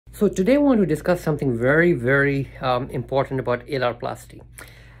So today I want to discuss something very important about alarplasty.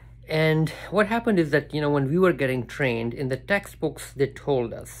 And what happened is that, when we were getting trained in the textbooks, they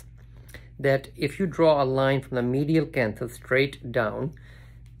told us that if you draw a line from the medial canthus straight down,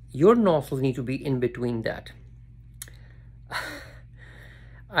 your nostrils need to be in between that.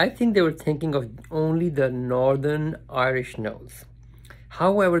 I think they were thinking of only the Northern Irish nose.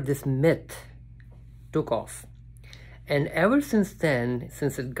 However, this myth took off. And ever since then,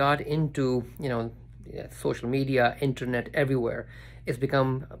 since it got into, social media, internet, everywhere, it's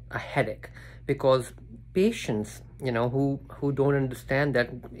become a headache because patients, who don't understand that,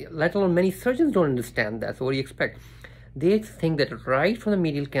 let alone many surgeons don't understand that. So what do you expect? They think that right from the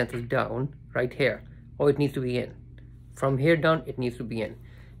medial canthus down, right here, it needs to be in. From here down, it needs to be in.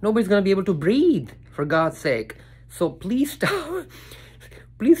 Nobody's going to be able to breathe, for God's sake. So please stop.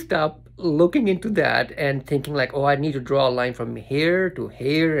 Please stop looking into that and thinking like, I need to draw a line from here to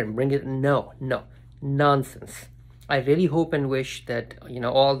here and bring it. No, nonsense. I really hope and wish that,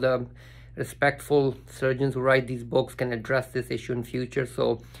 all the respectful surgeons who write these books can address this issue in future,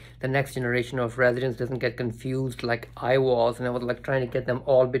 so the next generation of residents doesn't get confused like I was, and I was like trying to get them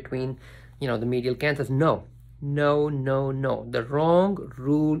all between, the medial canthus. No. The wrong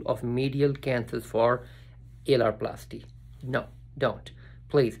rule of medial canthus for alarplasty. No, don't.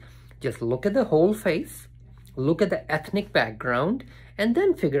 Please, just look at the whole face, look at the ethnic background, and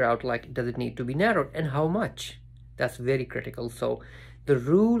then figure out, like, does it need to be narrowed and how much? That's very critical. So the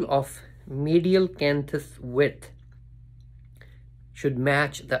rule of medial canthus width should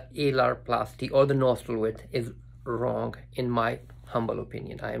match the alarplasty or the nostril width is wrong, in my humble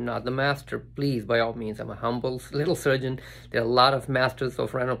opinion. I am not the master. Please, by all means, I'm a humble little surgeon. There are a lot of masters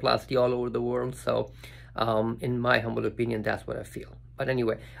of rhinoplasty all over the world. So in my humble opinion, that's what I feel. But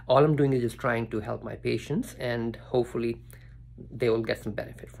anyway, all I'm doing is just trying to help my patients, and hopefully they will get some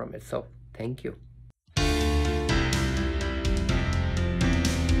benefit from it. So thank you.